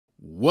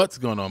What's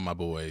going on, my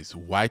boys?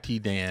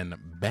 YTDan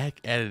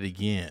back at it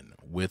again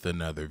with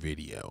another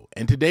video.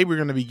 And today we're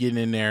going to be getting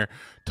in there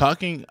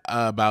talking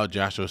about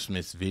Joshua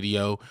Smith's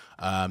video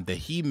that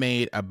he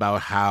made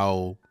about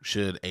how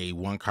should a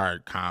one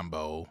card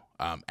combo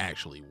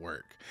actually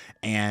work.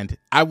 And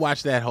I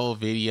watched that whole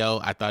video.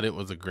 I thought it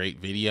was a great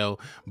video,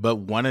 but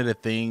one of the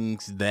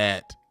things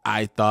that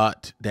I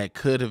thought that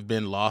could have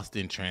been lost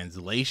in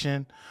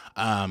translation,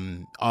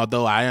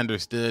 although I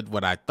understood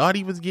what I thought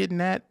he was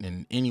getting at,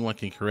 and anyone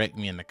can correct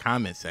me in the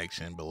comment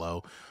section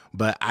below,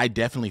 but I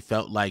definitely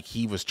felt like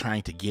he was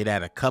trying to get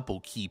at a couple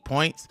key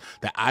points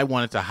that I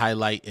wanted to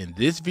highlight in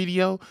this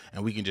video,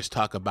 and we can just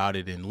talk about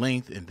it in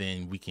length, and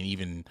then we can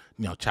even,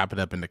 chop it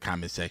up in the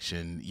comment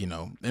section,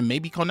 and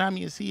maybe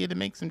Konami will see it and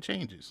make some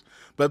changes.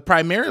 But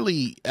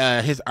primarily,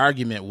 his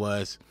argument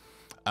was,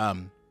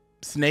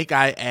 Snake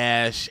Eye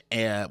Ash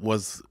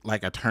was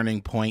like a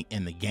turning point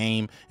in the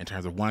game in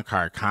terms of one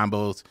card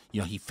combos.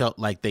 He felt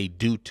like they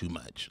do too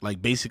much.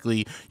 Like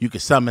basically you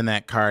could summon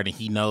that card and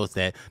he knows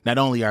that not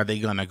only are they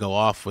going to go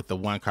off with the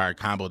one card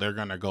combo, they're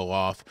going to go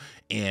off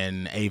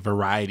in a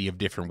variety of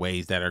different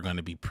ways that are going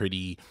to be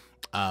pretty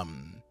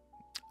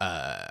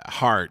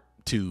hard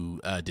to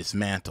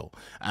dismantle.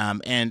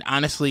 And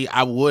honestly,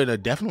 I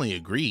would definitely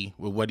agree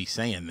with what he's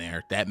saying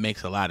there. That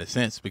makes a lot of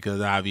sense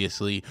because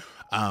obviously,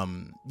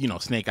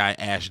 Snake Eye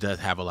Ash does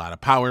have a lot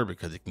of power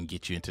because it can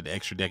get you into the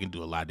extra deck and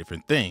do a lot of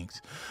different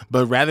things.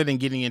 But rather than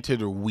getting into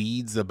the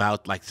weeds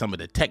about like some of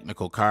the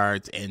technical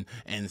cards and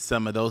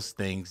some of those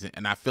things,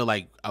 and I feel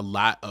like a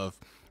lot of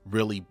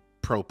really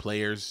pro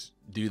players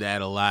do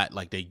that a lot,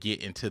 like they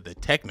get into the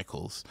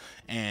technicals,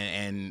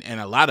 and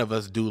a lot of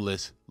us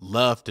duelists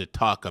love to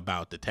talk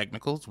about the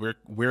technicals.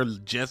 We're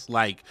just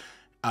like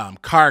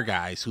car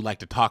guys who like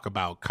to talk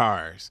about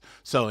cars.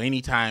 So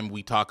anytime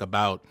we talk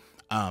about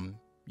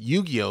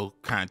Yu-Gi-Oh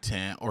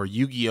content or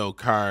Yu-Gi-Oh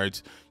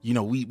cards,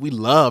 we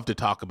love to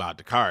talk about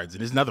the cards,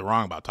 and there's nothing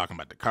wrong about talking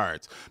about the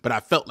cards, but I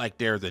felt like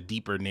there's a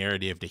deeper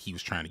narrative that he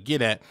was trying to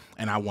get at,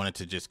 and I wanted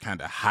to just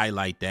kind of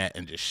highlight that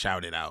and just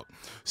shout it out.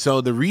 So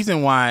the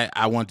reason why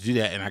I want to do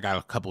that, and I got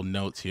a couple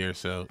notes here,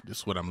 so this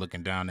is what I'm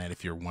looking down at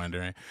if you're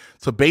wondering.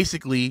 So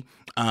basically,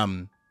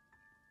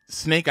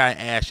 Snake Eye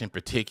Ash in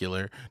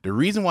particular, the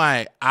reason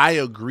why I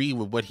agree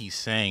with what he's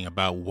saying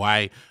about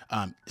why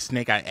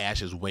Snake Eye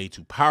Ash is way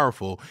too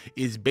powerful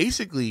is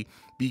basically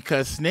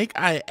because Snake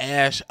Eye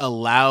Ash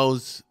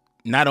allows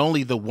not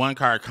only the one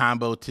card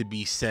combo to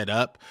be set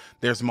up,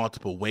 there's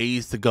multiple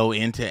ways to go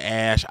into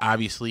Ash.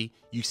 Obviously,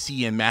 you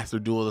see in Master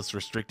Duelist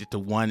restricted to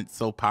one. It's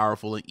so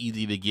powerful and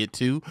easy to get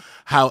to.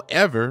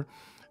 However,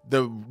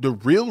 the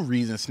real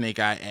reason Snake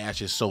Eye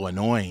Ash is so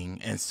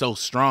annoying and so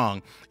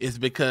strong is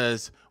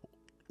because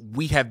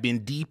we have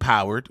been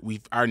depowered.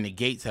 Our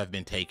negates have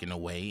been taken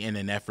away in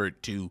an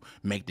effort to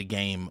make the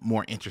game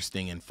more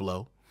interesting and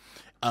flow.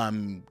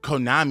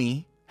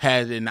 Konami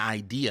had an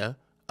idea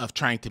of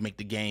trying to make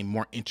the game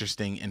more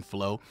interesting and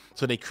flow.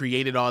 So they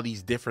created all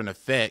these different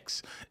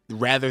effects.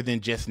 Rather than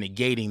just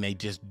negating, they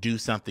just do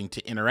something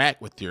to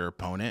interact with your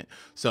opponent.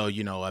 So,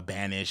 a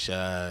banish,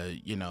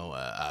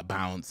 a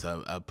bounce,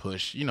 a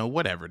push,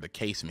 whatever the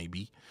case may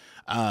be.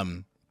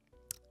 That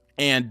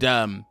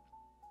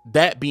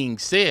being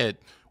said,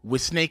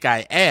 with Snake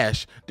Eye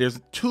Ash, there's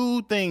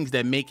two things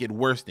that make it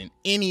worse than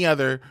any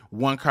other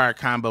one card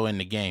combo in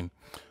the game.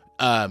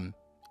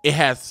 It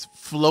has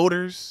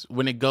floaters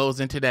when it goes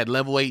into that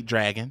level 8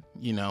 dragon.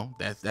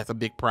 That's a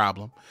big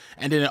problem.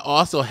 And then it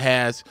also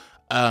has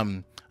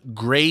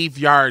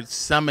graveyard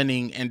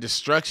summoning and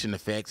destruction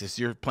effects. If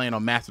you're playing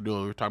on Master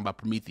Duel, we're talking about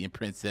Promethean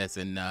Princess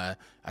and I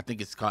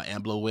think it's called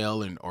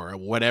Amblowell or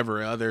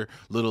whatever other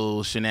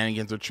little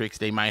shenanigans or tricks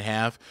they might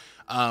have.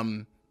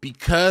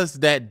 Because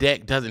that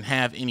deck doesn't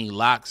have any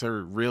locks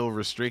or real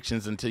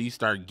restrictions until you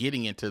start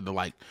getting into the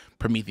like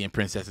Promethean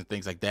Princess and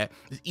things like that,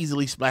 it's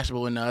easily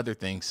splashable into other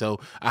things. So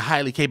a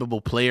highly capable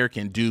player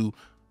can do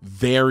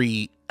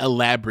very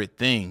elaborate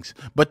things.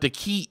 But the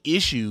key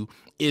issue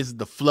is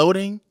the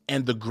floating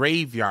and the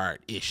graveyard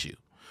issue.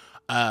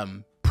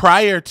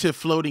 Prior to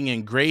floating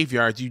in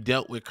graveyards, you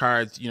dealt with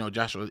cards,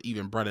 Joshua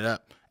even brought it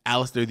up,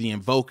 Alistair the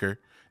Invoker.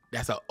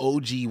 That's an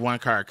OG one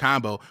card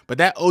combo, but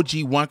that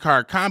OG one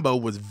card combo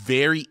was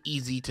very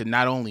easy to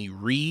not only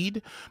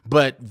read,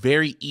 but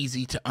very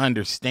easy to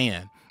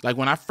understand. Like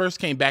when I first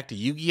came back to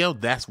Yu-Gi-Oh,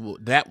 that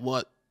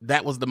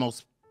was the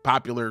most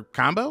popular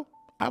combo,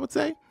 I would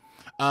say.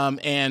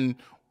 And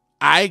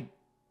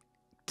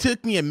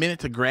took me a minute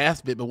to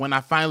grasp it, but when I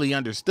finally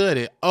understood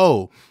it,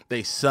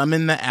 they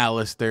summon the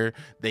Alistair,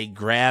 they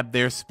grab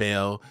their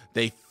spell,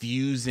 they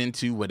fuse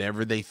into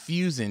whatever they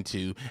fuse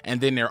into, and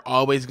then they're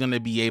always going to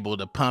be able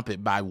to pump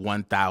it by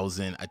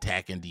 1,000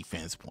 attack and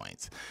defense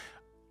points.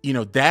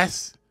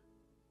 That's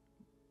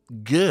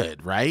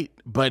good, right?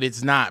 But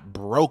it's not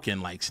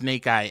broken like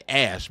Snake Eye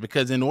Ash,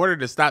 because in order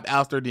to stop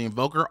Alistair the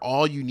Invoker,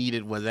 all you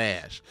needed was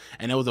Ash,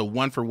 and it was a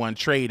 1-for-1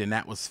 trade, and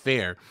that was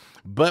fair.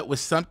 But with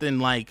something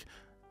like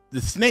the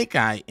Snake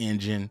Eye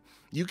engine,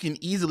 you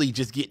can easily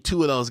just get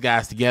two of those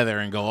guys together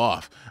and go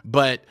off.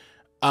 But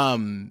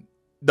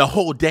the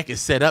whole deck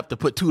is set up to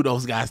put two of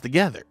those guys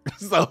together.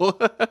 So,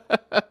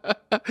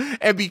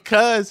 and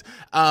because,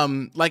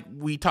 like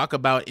we talk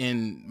about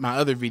in my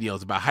other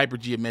videos about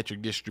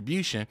hypergeometric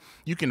distribution,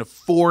 you can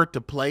afford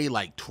to play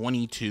like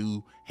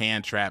 22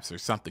 hand traps or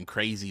something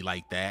crazy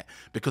like that,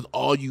 because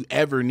all you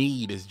ever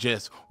need is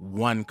just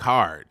one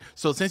card.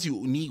 So since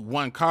you need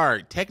one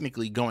card,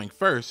 technically going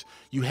first,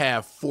 you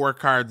have 4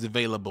 cards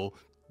available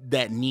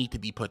that need to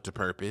be put to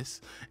purpose,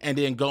 and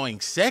then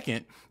going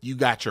second, you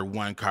got your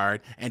 1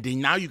 card, and then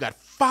now you got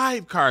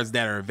 5 cards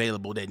that are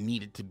available that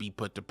needed to be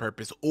put to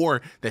purpose,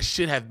 or that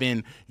should have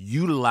been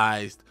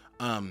utilized,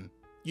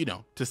 you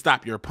know, to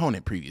stop your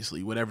opponent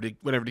previously, whatever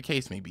the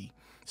case may be.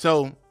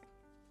 So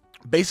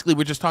basically,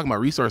 we're just talking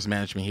about resource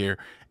management here,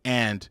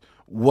 and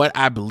what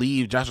I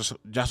believe Josh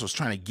was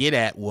trying to get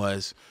at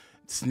was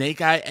Snake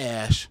Eye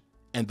Ash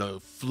and the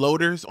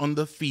floaters on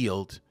the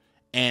field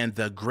and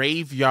the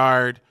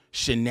graveyard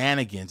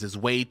shenanigans is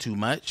way too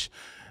much.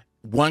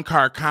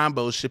 1-card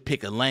combos should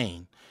pick a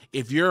lane.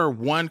 If you're a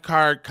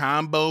 1-card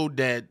combo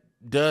that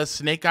does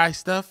Snake Eye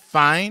stuff,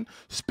 fine.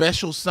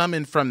 Special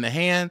summon from the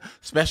hand,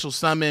 special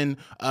summon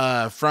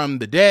from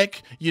the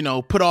deck, you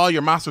know, put all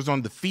your monsters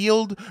on the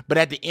field, but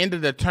at the end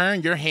of the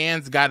turn, your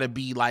hand's got to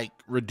be like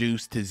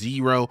reduced to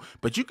 0,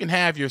 but you can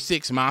have your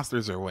 6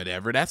 monsters or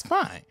whatever. That's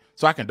fine.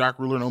 So I can Dark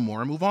Ruler no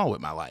more and move on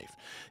with my life.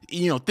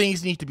 You know,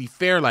 things need to be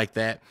fair like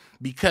that,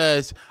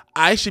 because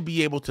I should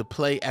be able to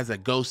play as a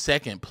go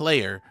second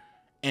player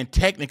and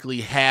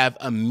technically have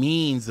a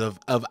means of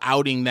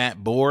outing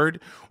that board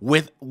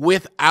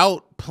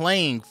without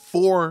playing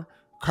 4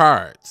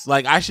 cards.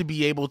 Like, I should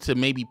be able to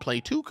maybe play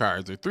 2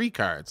 cards or 3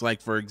 cards.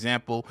 Like, for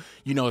example,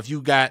 you know, if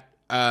you got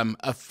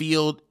a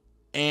field,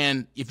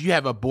 and if you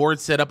have a board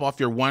set up off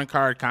your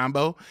 1-card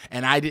combo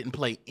and I didn't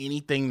play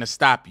anything to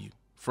stop you,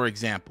 for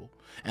example,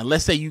 and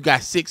let's say you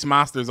got 6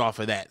 monsters off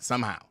of that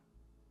somehow,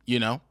 you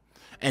know,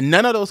 and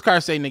none of those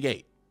cards say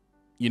negate.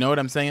 You know what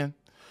I'm saying?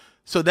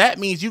 So that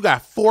means you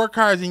got 4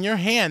 cards in your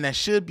hand that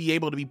should be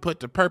able to be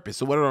put to purpose.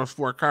 So what are those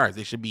 4 cards?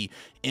 They should be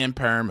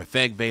Imperm,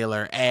 Effect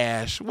Veiler,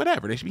 Ash,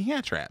 whatever. They should be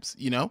hand traps,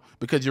 you know,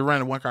 because you're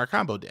running a 1-card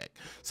combo deck.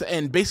 So,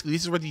 and basically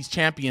this is where these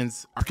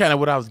champions are kind of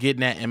what I was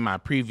getting at in my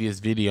previous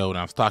video when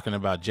I was talking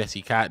about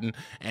Jesse Cotton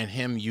and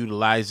him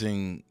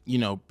utilizing, you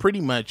know,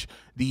 pretty much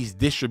these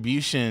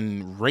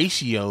distribution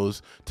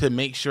ratios to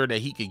make sure that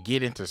he could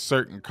get into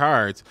certain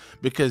cards,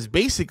 because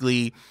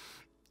basically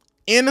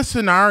in a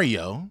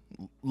scenario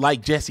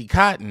like Jesse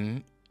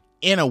Cotton,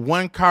 in a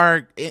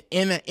 1-card,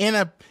 in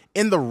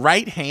the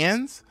right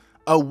hands,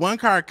 a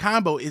 1-card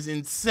combo is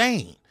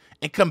insane.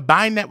 And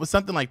combine that with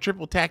something like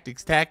triple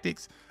tactics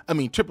talents,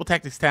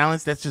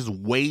 that's just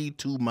way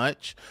too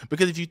much.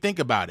 Because if you think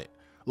about it,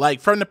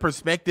 like from the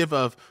perspective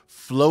of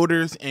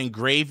floaters and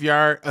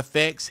graveyard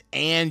effects,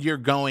 and you're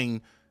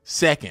going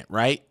second,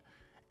 right?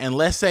 And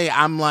let's say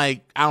I'm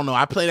like, I don't know,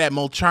 I play that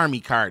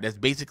Molcharmy card that's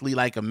basically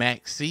like a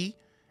max C.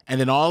 And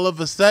then all of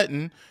a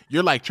sudden,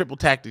 you're like triple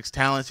tactics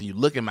talents, and you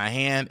look at my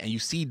hand and you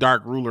see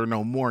Dark Ruler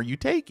no more, you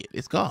take it.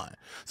 It's gone.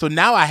 So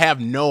now I have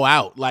no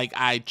out. Like,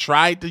 I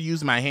tried to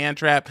use my hand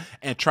trap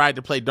and tried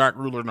to play Dark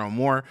Ruler no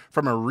more.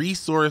 From a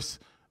resource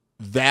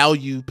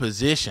value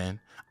position,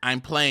 I'm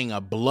playing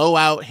a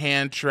blowout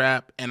hand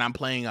trap and I'm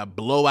playing a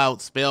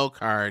blowout spell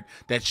card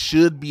that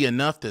should be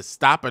enough to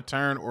stop a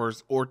turn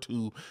or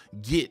to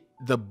get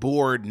the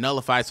board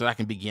nullified so I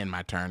can begin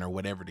my turn or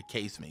whatever the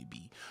case may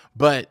be.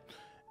 But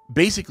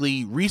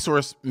basically,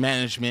 resource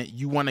management,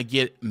 you want to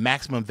get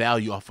maximum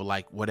value off of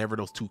like whatever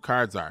those 2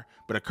 cards are.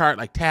 But a card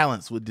like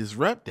Talents would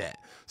disrupt that.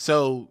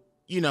 So,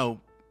 you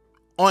know,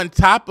 on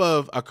top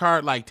of a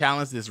card like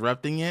Talents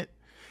disrupting it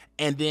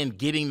and then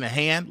getting the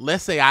hand,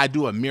 let's say I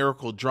do a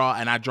miracle draw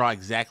and I draw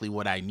exactly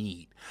what I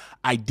need.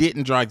 I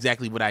didn't draw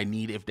exactly what I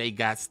need if they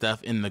got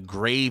stuff in the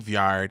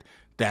graveyard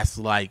that's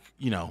like,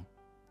 you know,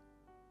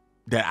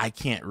 that I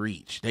can't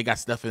reach. They got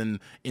stuff in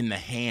the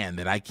hand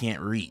that I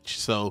can't reach.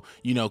 So,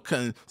 you know,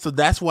 so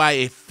that's why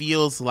it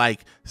feels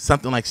like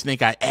something like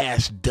Snake Eye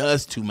Ash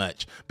does too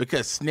much,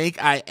 because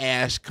Snake Eye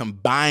Ash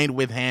combined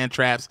with hand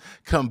traps,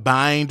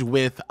 combined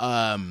with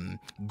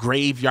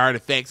graveyard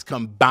effects,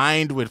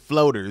 combined with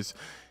floaters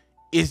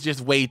is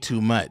just way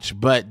too much.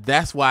 But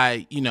that's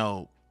why, you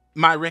know,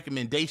 my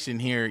recommendation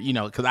here, you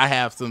know, because I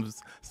have some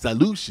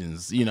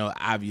solutions, you know,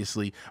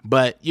 obviously,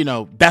 but, you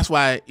know, that's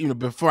why, you know,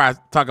 before I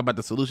talk about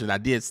the solution, I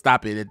did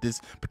stop it at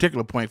this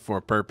particular point for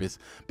a purpose,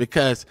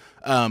 because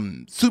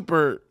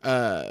super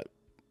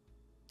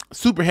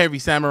heavy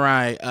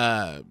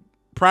Samurai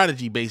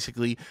Prodigy,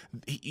 basically,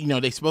 you know,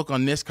 they spoke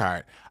on this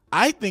card.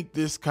 I think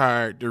this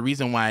card, the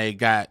reason why it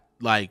got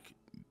like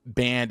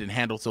banned and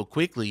handled so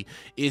quickly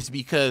is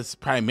because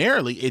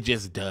primarily it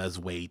just does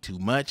way too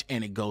much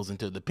and it goes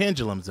into the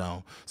pendulum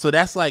zone. So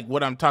that's like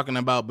what I'm talking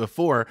about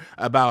before,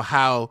 about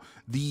how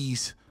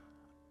these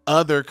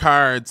other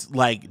cards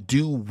like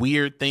do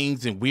weird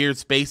things in weird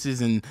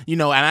spaces, and, you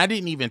know, and I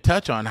didn't even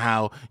touch on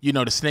how, you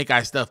know, the Snake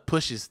Eye stuff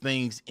pushes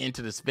things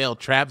into the spell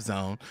trap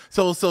zone.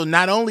 So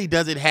not only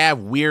does it have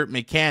weird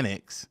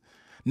mechanics,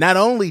 Not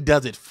only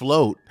does it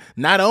float,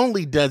 not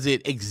only does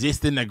it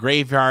exist in the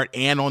graveyard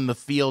and on the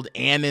field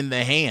and in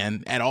the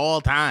hand at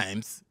all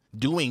times,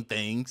 doing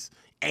things,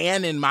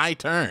 and in my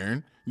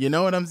turn, you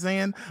know what I'm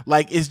saying?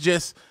 Like, it's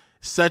just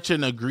such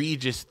an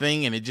egregious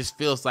thing, and it just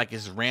feels like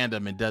it's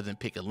random and doesn't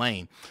pick a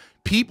lane.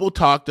 People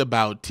talked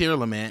about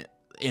Tearlament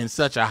in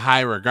such a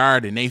high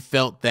regard, and they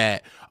felt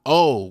that,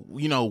 oh,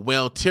 you know,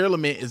 well,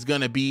 Tearlament is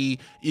going to be,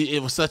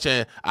 it was such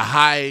a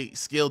high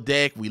skill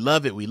deck. We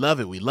love it. We love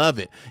it. We love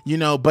it. You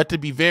know, but to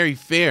be very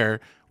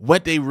fair,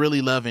 what they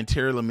really love in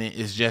Tearlament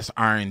is just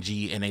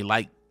RNG, and they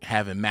like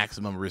having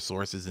maximum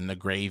resources in the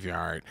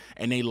graveyard,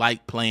 and they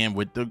like playing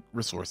with the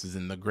resources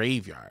in the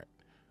graveyard.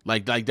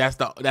 Like that's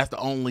the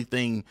only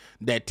thing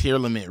that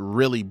Tearlament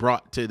really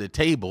brought to the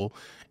table.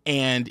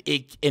 And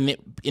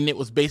it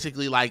was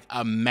basically like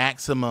a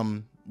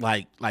maximum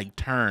like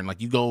turn.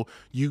 Like you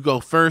go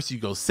first, you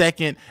go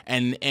second,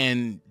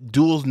 and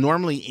duels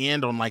normally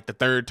end on like the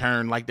third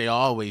turn, like they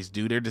always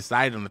do. They're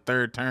decided on the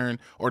third turn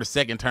or the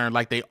second turn,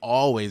 like they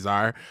always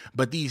are.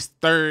 But these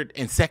third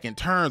and second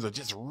turns are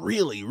just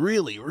really,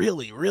 really,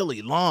 really,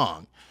 really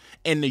long.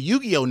 And the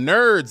Yu-Gi-Oh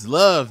nerds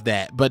love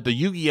that, but the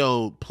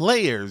Yu-Gi-Oh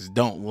players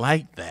don't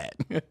like that.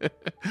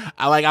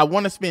 I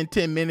want to spend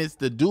 10 minutes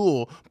to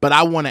duel, but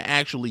I want to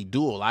actually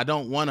duel. I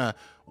don't want to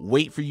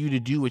wait for you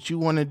to do what you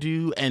want to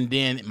do, and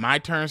then my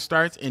turn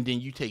starts, and then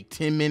you take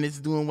 10 minutes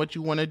doing what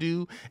you want to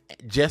do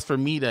just for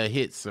me to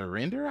hit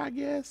surrender, I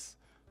guess.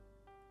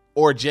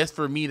 Or just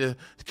for me to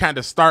kind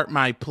of start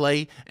my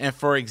play. And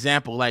for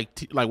example, like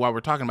while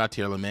we're talking about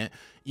Tearlament,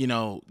 you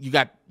know, you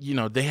got, you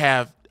know, they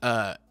have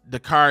the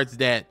cards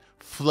that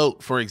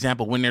float, for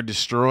example, when they're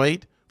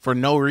destroyed for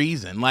no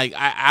reason. Like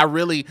I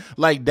really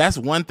like, that's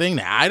one thing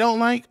that I don't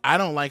like. I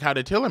don't like how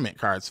the Tearlament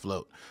cards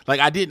float. Like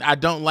I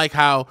don't like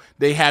how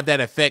they have that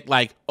effect.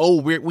 Like,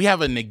 oh, we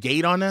have a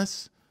negate on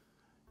us,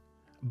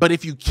 but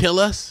if you kill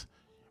us,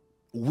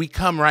 we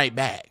come right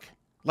back.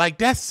 Like,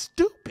 that's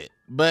stupid.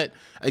 But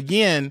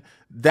again,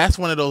 that's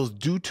one of those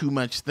do too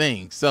much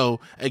things. So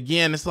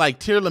again, it's like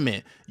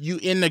Tearlament, you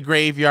in the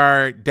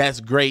graveyard, that's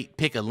great,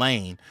 pick a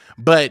lane.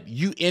 But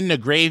you in the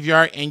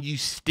graveyard and you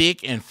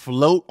stick and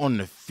float on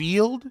the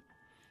field,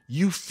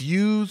 you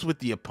fuse with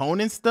the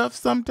opponent's stuff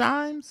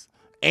sometimes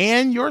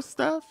and your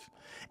stuff,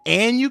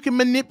 and you can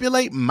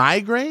manipulate my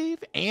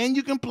grave, and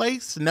you can play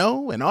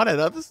snow and all that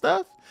other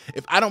stuff.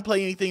 If I don't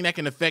play anything that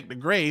can affect the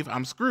grave,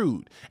 I'm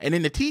screwed. And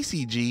in the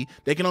TCG,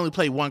 they can only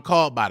play one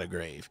card by the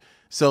grave.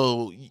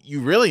 So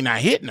you're really not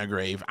hitting a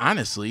grave,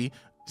 honestly.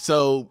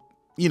 So,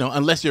 you know,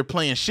 unless you're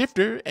playing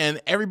Shifter,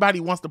 and everybody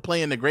wants to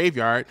play in the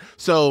graveyard.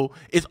 So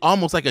it's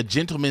almost like a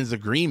gentleman's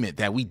agreement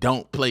that we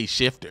don't play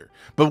Shifter.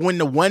 But when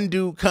the one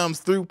dude comes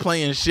through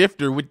playing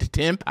Shifter with the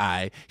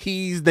Tenpai,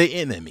 he's the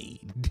enemy.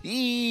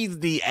 He's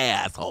the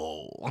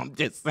asshole. I'm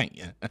just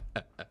saying.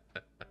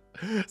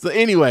 So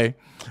anyway,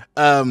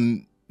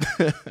 I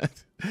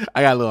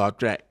got a little off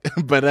track.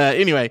 But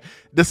anyway,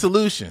 the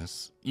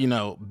solutions, you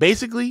know,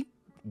 basically,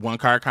 one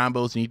card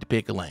combos need to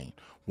pick a lane.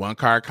 One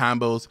card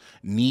combos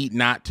need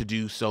not to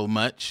do so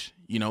much.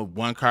 You know,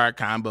 one card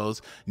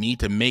combos need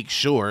to make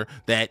sure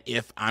that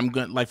if I'm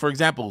going to, like, for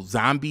example,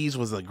 zombies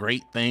was a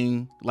great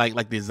thing.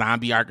 Like the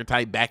zombie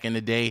archetype back in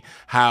the day,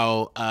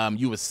 how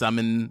you would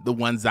summon the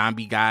one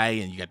zombie guy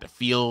and you got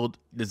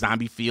the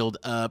zombie field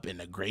up in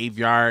the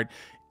graveyard.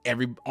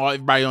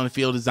 Everybody on the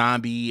field is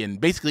zombie, and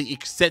basically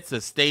it sets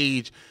a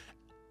stage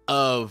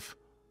of,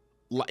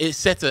 it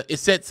sets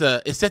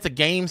a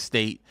game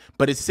state,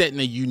 but it's set in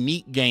a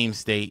unique game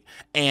state,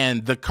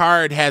 and the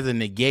card has a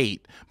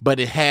negate, but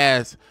it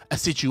has a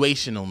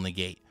situational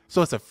negate.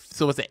 So it's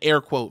an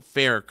air quote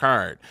fair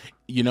card.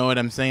 You know what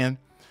I'm saying?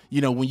 You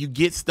know, when you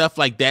get stuff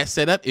like that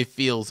set up, it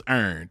feels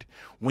earned.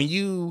 When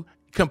you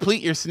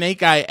complete your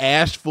Snake Eye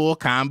Ash full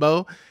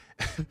combo,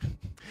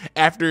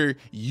 after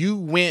you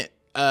went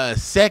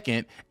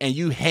second and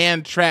you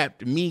hand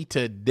trapped me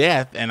to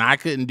death and I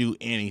couldn't do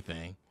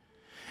anything.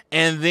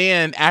 And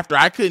then after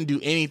I couldn't do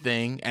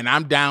anything and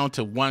I'm down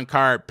to one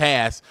card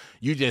pass,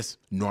 you just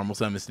normal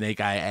summon Snake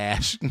Eye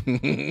Ash.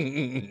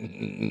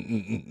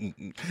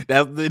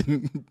 That's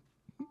the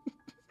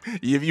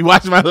if you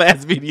watch my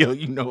last video,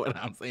 you know what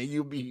I'm saying.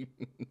 You'll be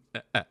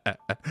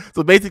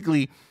so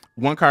basically,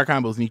 one card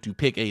combos need to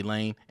pick a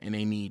lane, and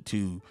they need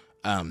to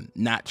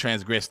not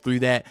transgress through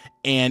that.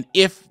 And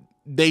if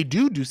they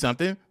do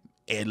something,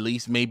 at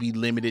least maybe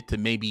limited to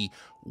maybe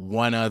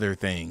one other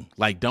thing.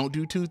 Like, don't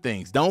do two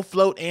things. Don't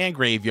float and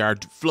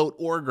graveyard, float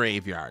or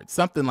graveyard,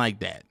 something like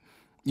that.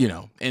 You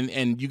know,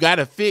 and you got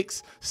to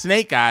fix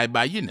Snake Eye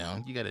by, you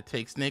know, you got to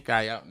take Snake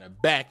Eye out in the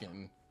back,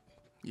 and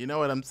you know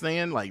what I'm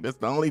saying? Like, that's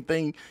the only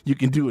thing you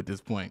can do at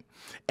this point.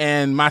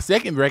 And my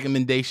second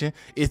recommendation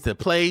is to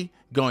play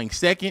going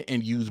second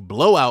and use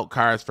blowout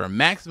cards for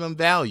maximum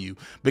value,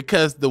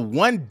 because the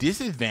one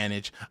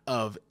disadvantage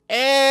of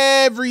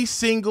every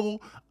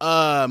single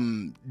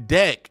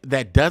deck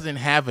that doesn't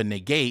have a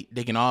negate,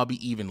 they can all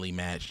be evenly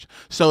matched.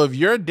 So if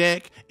your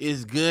deck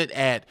is good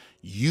at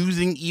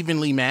using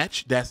evenly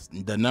matched, that's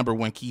the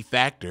 #1 key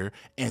factor,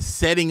 and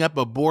setting up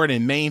a board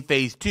in main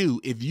phase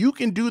 2, if you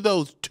can do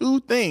those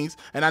 2 things,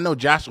 and I know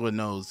Joshua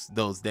knows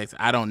those decks,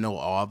 I don't know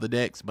all the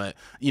decks, but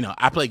you know,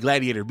 I play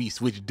Gladiator Beast,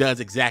 which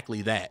does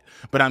exactly that.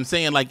 But I'm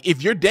saying, like,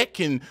 if your deck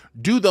can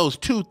do those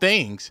 2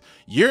 things,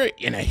 you're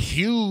in a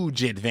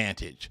huge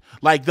advantage.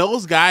 Like,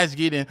 those guys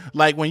get in,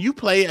 like when you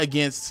play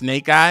against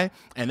Snake Eye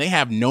and they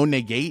have no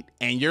negate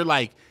and you're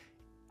like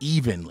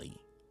evenly,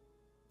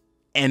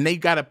 and they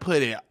got to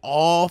put it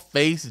all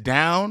face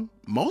down,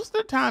 most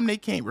of the time they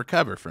can't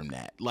recover from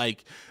that.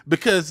 Like,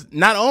 because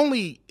not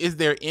only is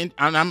their,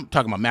 I'm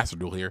talking about Master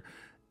Duel here,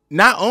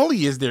 not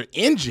only is their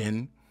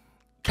engine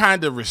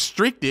kind of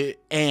restricted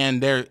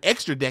and their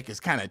extra deck is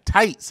kind of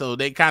tight, so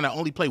they kind of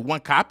only play 1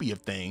 copy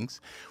of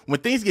things. When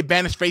things get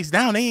banished face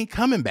down, they ain't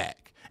coming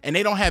back and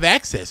they don't have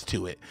access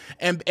to it.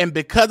 And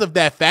because of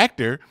that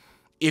factor,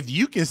 if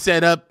you can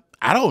set up,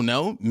 I don't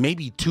know,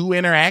 maybe 2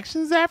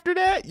 interactions after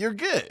that, you're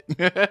good.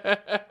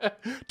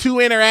 2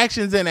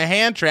 interactions in a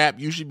hand trap,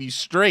 you should be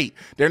straight.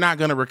 They're not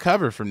going to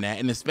recover from that.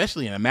 And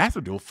especially in a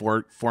Master Duel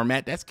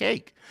format, that's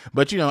cake.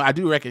 But, you know, I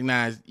do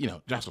recognize, you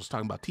know, Josh was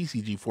talking about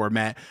TCG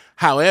format.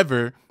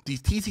 However,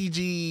 these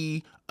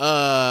TCG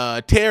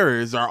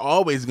terrors are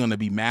always going to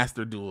be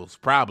Master Duel's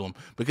problem,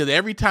 because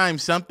every time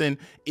something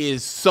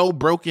is so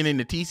broken in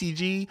the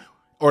TCG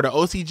or the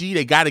OCG,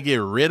 they got to get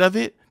rid of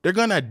it. They're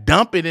going to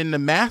dump it in the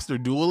Master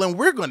Duel and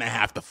we're going to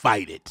have to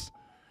fight it.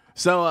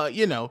 So,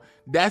 you know,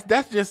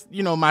 that's just,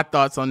 you know, my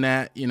thoughts on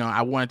that. You know,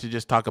 I wanted to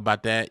just talk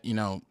about that. You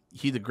know,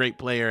 he's a great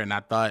player, and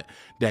I thought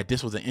that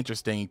this was an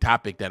interesting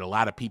topic that a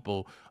lot of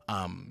people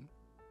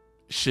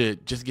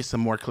should just get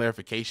some more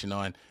clarification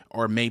on,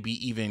 or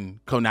maybe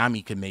even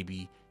Konami could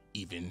maybe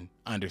even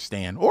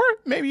understand, or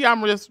maybe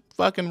I'm just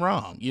fucking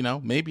wrong. You know,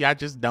 maybe I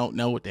just don't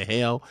know what the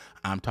hell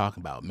I'm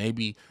talking about.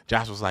 Maybe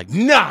Josh was like,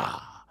 nah,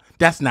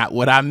 that's not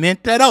what I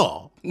meant at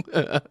all.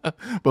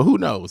 But who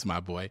knows, my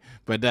boy.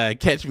 But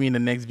catch me in the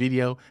next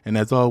video, and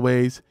as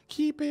always,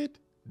 keep it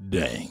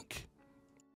dank.